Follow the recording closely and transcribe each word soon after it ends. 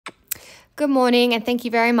Good morning, and thank you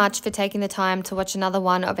very much for taking the time to watch another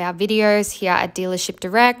one of our videos here at Dealership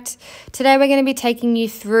Direct. Today we're going to be taking you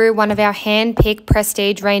through one of our hand-picked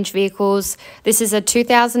prestige range vehicles. This is a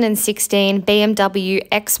 2016 BMW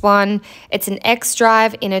X1. It's an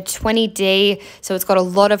X-Drive in a 20D, so it's got a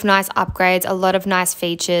lot of nice upgrades, a lot of nice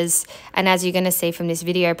features, and as you're going to see from this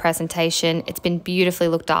video presentation, it's been beautifully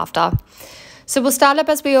looked after. So we'll start up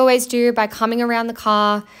as we always do by coming around the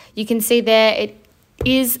car. You can see there it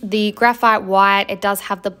is the graphite white. It does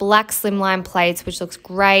have the black slimline plates, which looks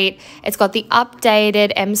great. It's got the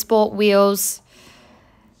updated M Sport wheels,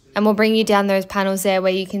 and we'll bring you down those panels there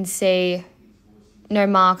where you can see no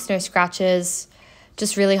marks, no scratches,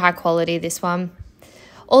 just really high quality, this one.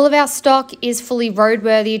 All of our stock is fully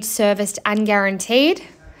roadworthy, serviced and guaranteed.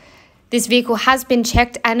 This vehicle has been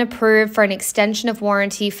checked and approved for an extension of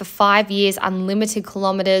warranty for 5 years, unlimited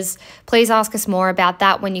kilometres. Please ask us more about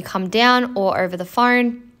that when you come down or over the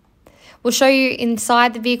phone. We'll show you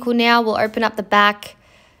inside the vehicle now. We'll open up the back.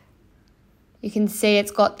 You can see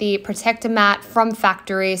it's got the protector mat from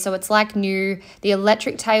factory, so it's like new, the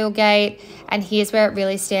electric tailgate, and here's where it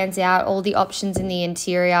really stands out, all the options in the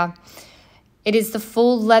interior. It is the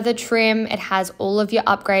full leather trim. It has all of your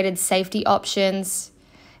upgraded safety options.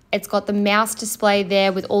 It's got the mouse display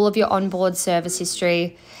there with all of your onboard service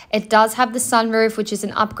history. It does have the sunroof, which is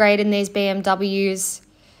an upgrade in these BMWs.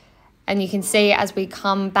 And you can see as we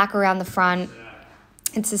come back around the front,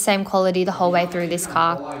 it's the same quality the whole way through this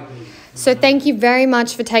car. So thank you very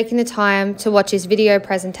much for taking the time to watch this video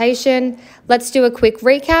presentation. Let's do a quick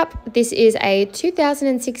recap. This is a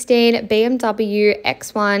 2016 BMW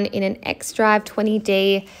X1 in an X-Drive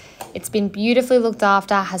 20D. It's been beautifully looked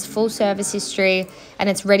after, has full service history, and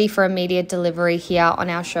it's ready for immediate delivery here on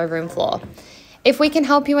our showroom floor. If we can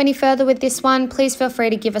help you any further with this one, please feel free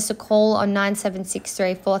to give us a call on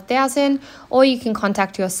 9763 4000, or you can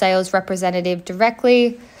contact your sales representative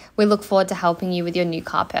directly. We look forward to helping you with your new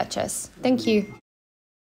car purchase. Thank you.